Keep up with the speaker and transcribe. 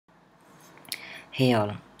Hey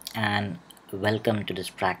all, and welcome to this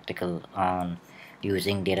practical on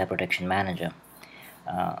using Data Protection Manager.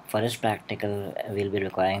 For this practical, we'll be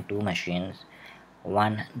requiring two machines,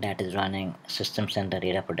 one that is running System Center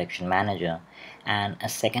Data Protection Manager, and a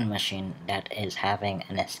second machine that is having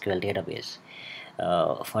an SQL database.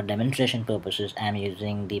 For demonstration purposes, I'm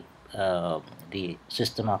using the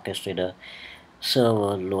System Orchestrator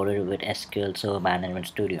server loaded with SQL Server Management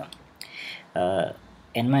Studio. Uh,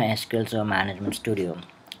 in my SQL Server Management Studio,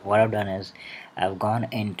 what I've done is I've gone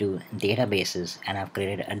into databases and I've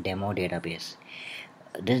created a demo database.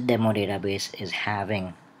 This demo database is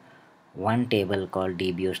having one table called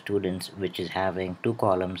DBO students, which is having two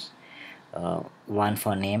columns, one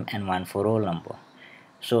for name and one for roll number.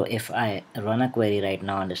 So if I run a query right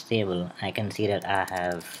now on this table, I can see that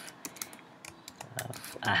uh,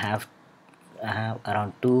 I have I have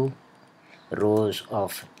around two rows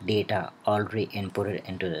of data already inputted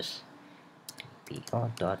into this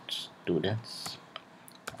po.students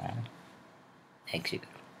and execute.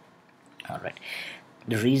 Alright,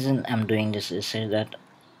 the reason I'm doing this is so that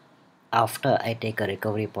after I take a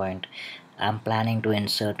recovery point, I'm planning to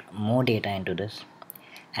insert more data into this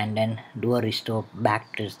and then do a restore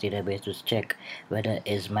back to this database to check whether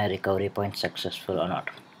is my recovery point successful or not.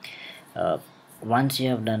 uh, Once you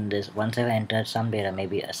have done this, once I've entered some data,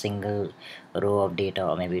 maybe a single row of data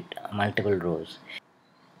or maybe multiple rows.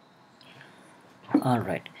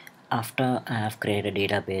 Alright, after I have created a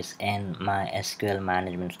database in my SQL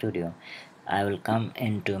Management Studio, I will come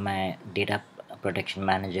into my Data Protection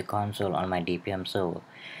Manager console on my DPM server.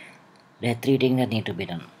 There are three things that need to be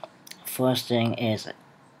done. First thing is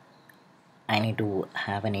I need to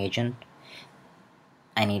have an agent,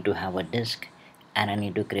 I need to have a disk, and I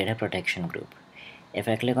need to create a protection group. If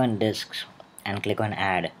I click on disks and click on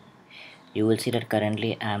add, you will see that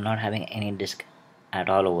currently I am not having any disk at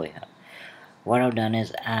all over here. What I've done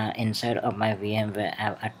is inside of my VMware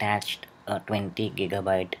I've attached a 20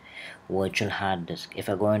 gigabyte virtual hard disk. If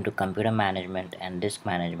I go into computer management and disk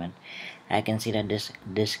management, I can see that this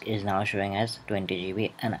disk is now showing as 20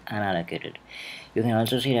 GB and unallocated. You can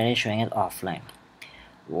also see that it's showing as offline.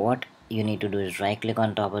 What you need to do is right click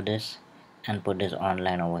on top of this and put this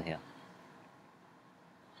online over here.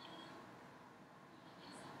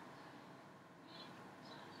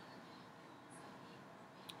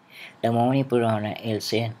 The moment you put it on it, it'll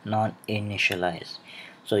say non initialize.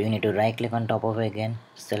 So you need to right click on top of it again,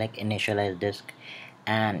 select initialize disk,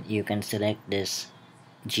 and you can select this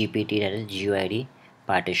GPT, that is GUID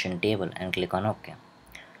partition table, and click on OK.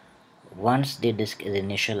 Once the disk is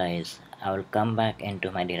initialized, I will come back into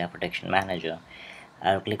my data protection manager.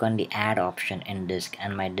 I will click on the add option in disk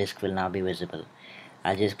and my disk will now be visible.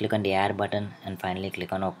 I'll just click on the add button and finally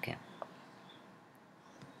click on OK.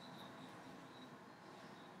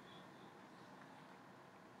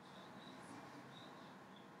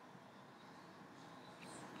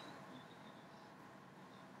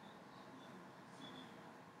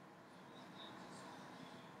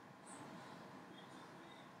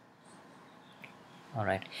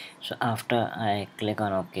 Alright, so after I click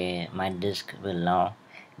on OK, my disk will now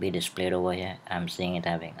be displayed over here. I'm seeing it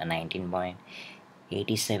having a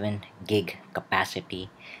 19.87 gig capacity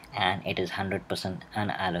and it is 100%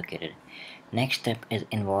 unallocated. Next step is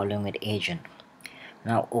involving with agent.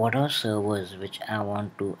 Now what are servers which I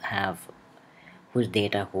want to have, whose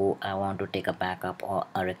data who I want to take a backup or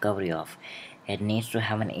a recovery of, it needs to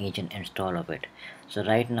have an agent install of it. So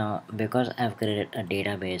right now, because I've created a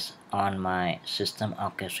database on my system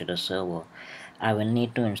orchestrator server, I will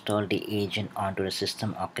need to install the agent onto the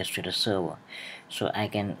system orchestrator server. So I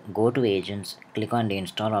can go to agents, click on the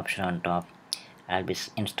install option on top. I'll be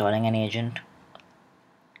installing an agent.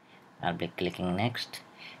 I'll be clicking next.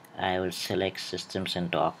 I will select system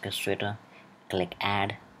center orchestrator, click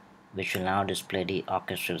add, which will now display the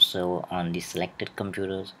orchestrator server on the selected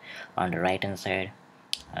computers on the right hand side.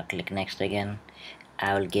 I'll click next again.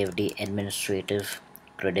 I will give the administrative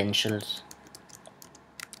credentials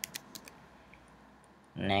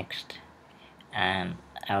next, and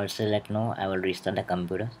I will select no. I will restart the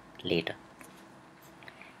computer later.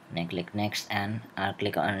 Then click next and I'll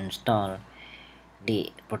click on install.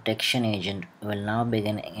 The protection agent will now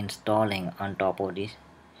begin installing on top of the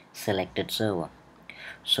selected server.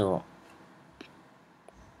 So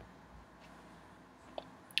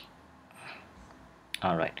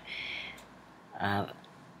alright, uh,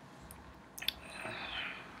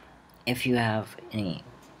 if you have any,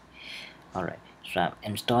 alright, so I'm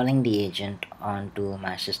installing the agent onto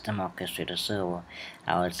my system orchestrator server.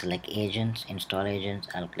 I will select agents, install agents.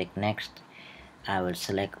 I'll click next. I will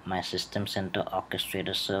select my system center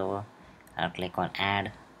orchestrator server. I'll click on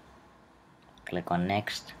add, click on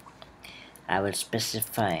next. I will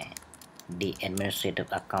specify the administrative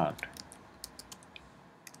account,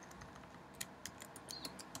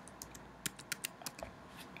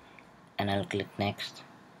 and I'll click next,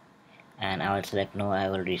 and I will select no. I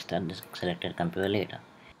will restart this selected computer later.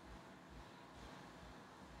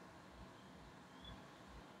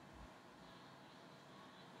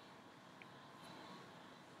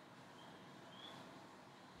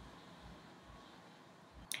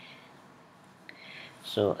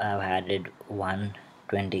 So I've added one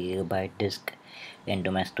 20 GB disk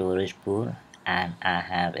into my storage pool, and I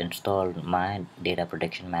have installed my data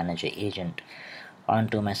protection manager agent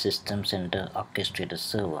onto my system center orchestrator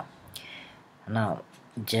server. Now,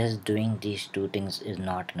 just doing these two things is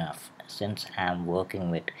not enough. Since I'm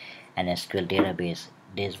working with an SQL database,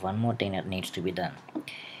 there's one more thing that needs to be done.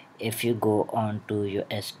 If you go on to your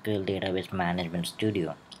SQL database management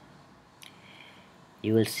studio,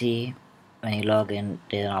 you will see when you log in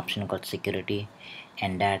there's an option called security,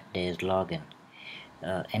 and that there's login.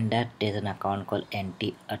 In that there's an account called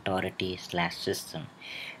entity authority slash system.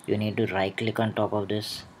 You need to right click on top of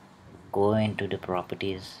this, go into the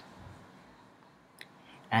properties,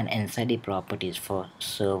 and inside the properties for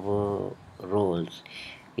server roles,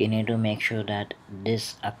 you need to make sure that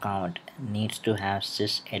this account needs to have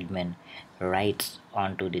sysadmin rights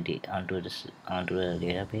onto the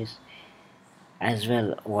database. As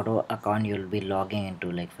well, whatever account you'll be logging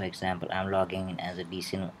into, like for example I'm logging in as a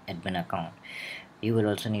DC admin account, you will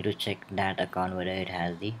also need to check that account whether it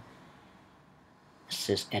has the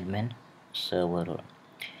sysadmin server role.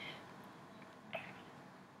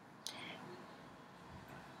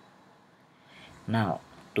 Now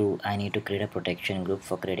I need to create a protection group.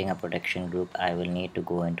 For creating a protection group, I will need to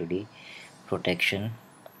go into the protection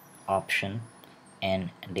option in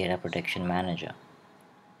data protection manager.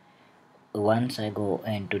 Once I go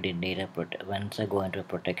into a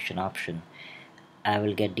protection option, I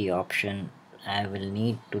will get the option. I will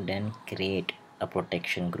need to then create a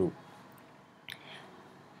protection group.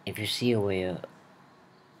 If you see over here,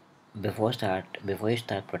 before you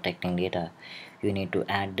start protecting data, you need to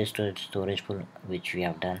add this to storage pool, which we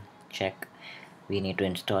have done, check. We need to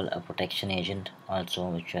install a protection agent also,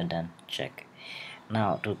 which we have done, check.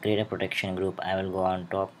 Now to create a protection group, I will go on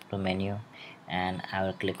top to menu and I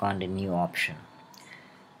will click on the new option.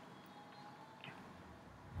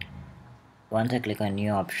 Once I click on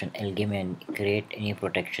new option, it'll give me a create a new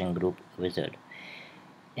protection group wizard.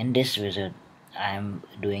 In this wizard, I'm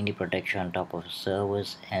doing the protection on top of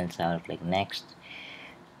servers, hence I will click next.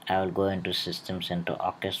 I will go into system center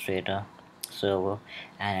orchestrator server,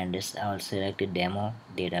 and in this I will select the demo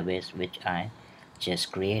database which I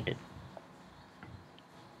just created.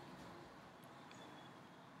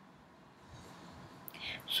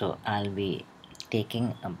 So I'll be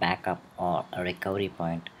taking a backup or a recovery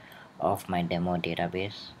point of my demo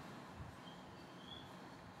database.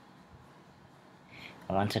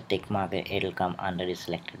 Once I tick mark it, it'll come under the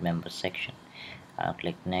selected members section. I'll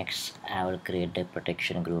click next. I will create the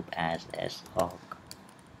protection group as SOC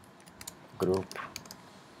group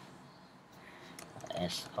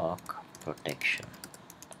SOC protection.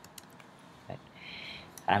 Right.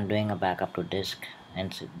 I'm doing a backup to disk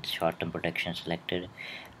and short-term protection selected.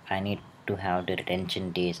 I need to have the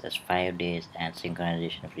retention days as 5 days and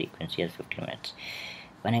synchronization frequency as 15 minutes.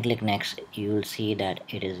 When I click next, you will see that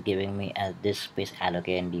it is giving me as disk space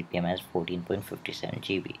allocated DPM as 14.57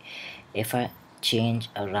 GB. If I change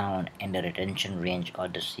around in the retention range or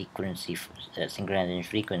the synchronization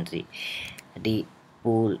frequency, the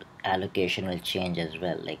pool allocation will change as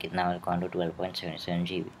well. Like it now will gone to 12.77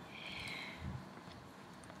 GB.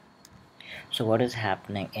 So what is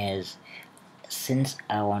happening is, since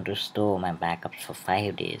I want to store my backups for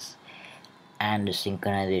 5 days and the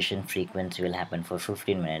synchronization frequency will happen for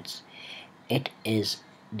 15 minutes, it is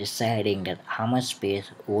deciding that how much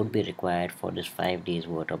space would be required for this 5 days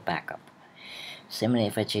worth of backup. Similarly,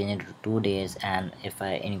 if I change it to 2 days and if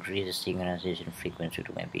I increase the synchronization frequency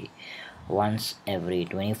to maybe once every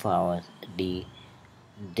 24 hours, the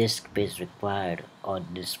disk space required or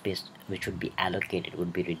disk space which would be allocated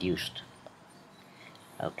would be reduced.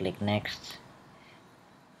 I'll click next,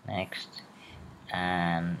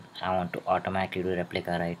 and I want to automatically do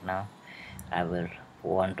replica right now. I will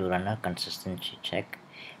want to run a consistency check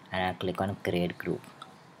and I'll click on create group.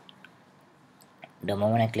 The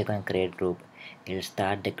moment I click on create group, it will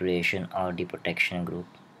start the creation of the protection group,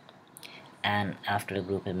 and after the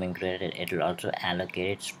group has been created, it will also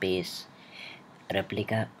allocate space,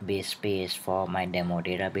 replica based space for my demo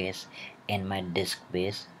database in my disk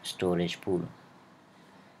based storage pool.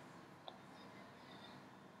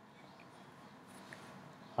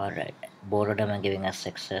 Alright, both of them are giving us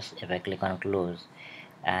success. If I click on close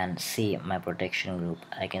and see my protection group,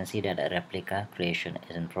 I can see that a replica creation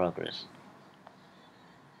is in progress.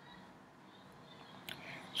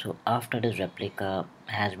 So after this replica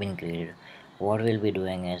has been created, what we'll be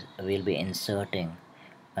doing is we'll be inserting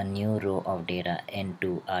a new row of data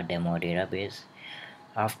into our demo database.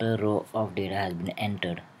 After a row of data has been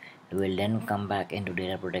entered, we will then come back into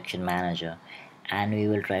data protection manager and we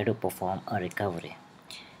will try to perform a recovery.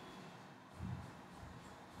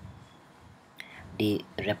 The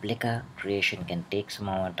replica creation can take some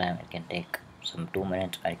more time. It can take some 2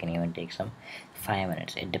 minutes, or it can even take some 5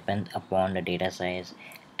 minutes. It depends upon the data size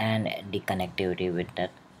and the connectivity with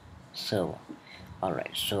that server.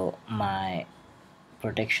 Alright, so my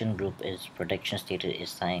protection status is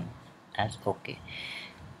signed as okay.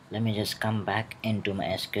 Let me just come back into my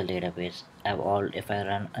SQL database. If I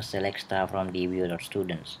run a select star from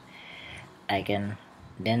dbo.students, I can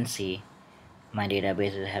then see my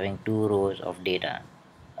database is having two rows of data,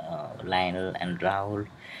 Lionel and Rahul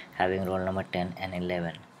having roll number 10 and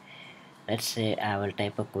 11. Let's say I will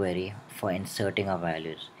type a query for inserting of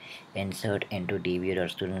values. Insert into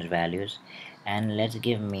dbo.students values, and let's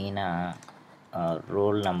give Meena a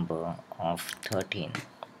roll number of 13.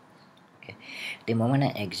 Okay. The moment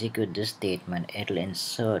I execute this statement, it will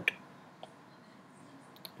insert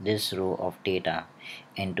this row of data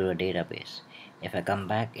into the database. If I come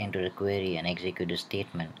back into the query and execute the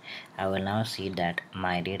statement, I will now see that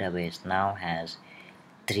my database now has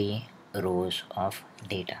 3 rows of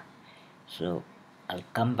data. So I'll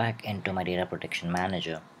come back into my data protection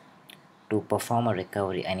manager. To perform a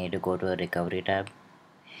recovery, I need to go to the recovery tab.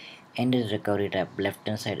 In this recovery tab, left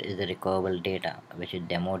hand side is the recoverable data, which is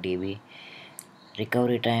demo db.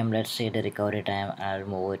 Recovery time, let's say the recovery time, I'll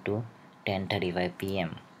move it to 10:35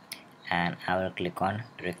 p.m. and I will click on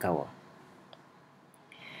recover.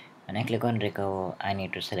 When I click on recover, I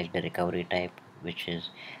need to select the recovery type, which is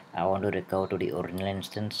I want to recover to the original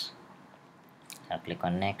instance. I'll click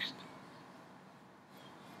on next.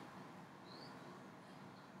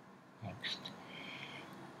 Next.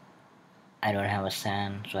 I don't have a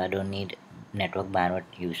SAN, so I don't need network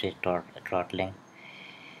bandwidth usage throttling.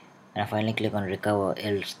 And I finally click on recover,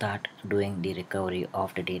 it'll start doing the recovery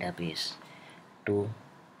of the database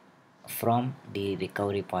from the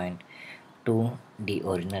recovery point to the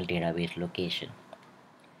original database location.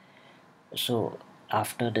 So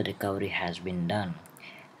after the recovery has been done,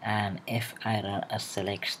 and if I run a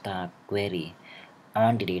select star query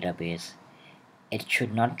on the database, it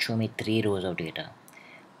should not show me 3 rows of data,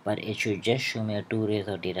 but it should just show me 2 rows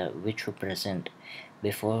of data which were present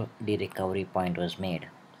before the recovery point was made.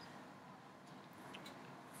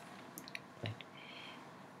 Right.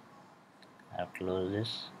 I'll close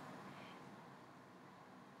this.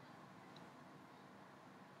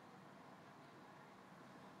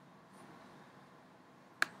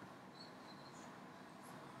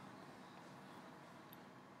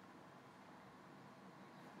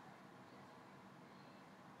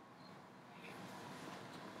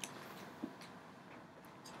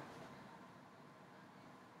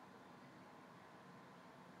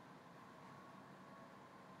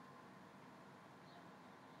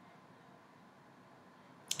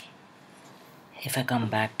 If I come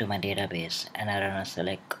back to my database and I run a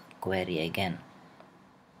select query again,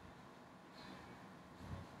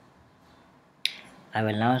 I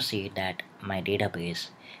will now see that my database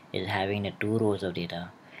is having the 2 rows of data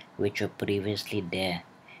which were previously there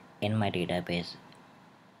in my database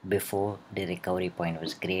before the recovery point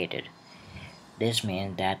was created. This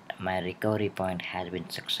means that my recovery point has been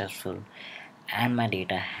successful and my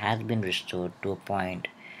data has been restored to a point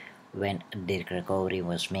when the recovery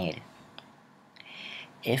was made.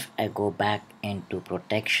 If I go back into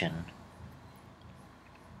protection,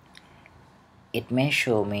 it may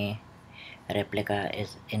show me replica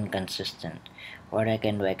is inconsistent. What I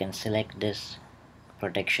can do, I can select this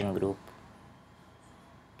protection group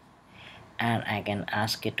and I can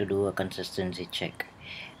ask it to do a consistency check.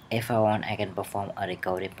 If I want, I can perform a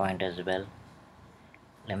recovery point as well.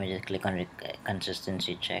 Let me just click on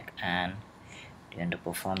consistency check and do you want to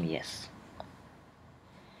perform? Yes.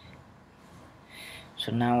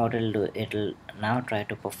 So now what it'll do, it'll now try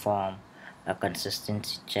to perform a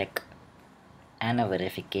consistency check and a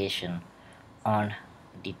verification on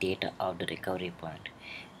the data of the recovery point.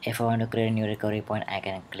 If I want to create a new recovery point, I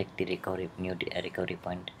can click the new recovery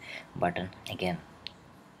point button again.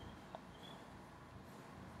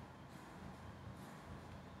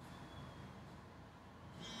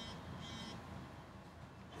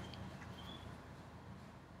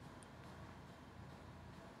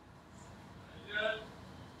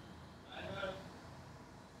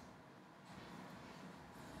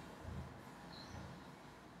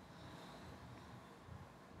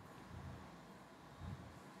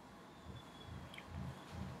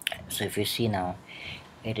 So if you see now,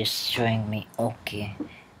 it is showing me OK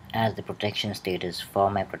as the protection status for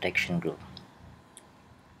my protection group.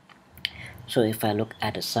 So if I look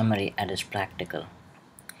at a summary at its practical,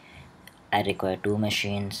 I require two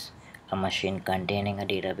machines, a machine containing a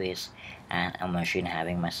database and a machine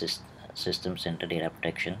having my system center data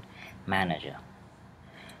protection manager.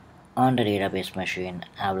 On the database machine,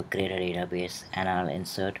 I will create a database and I'll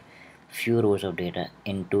insert few rows of data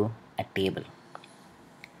into a table.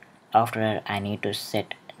 After that, I need to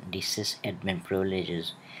set the sysadmin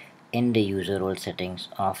privileges in the user role settings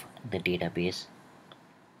of the database.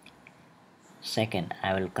 Second,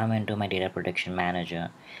 I will come into my data protection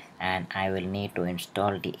manager and I will need to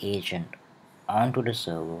install the agent onto the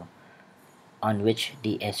server on which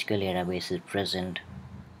the SQL database is present,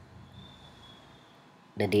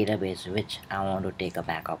 the database which I want to take a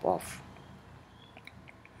backup of.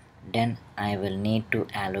 Then I will need to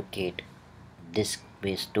allocate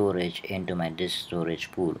disk-based storage into my disk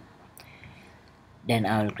storage pool. Then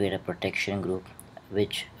I will create a protection group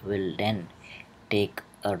which will then take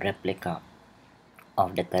a replica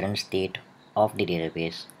of the current state of the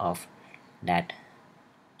database of that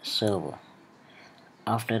server.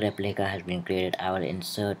 After replica has been created, I will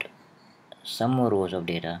insert some more rows of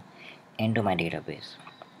data into my database.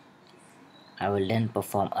 I will then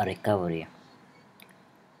perform a recovery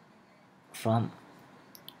from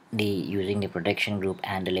using the protection group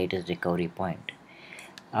and the latest recovery point.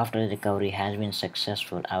 After the recovery has been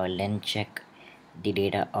successful, I will then check the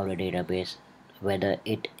data of the database whether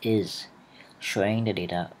it is showing the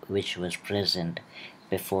data which was present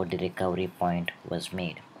before the recovery point was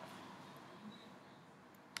made.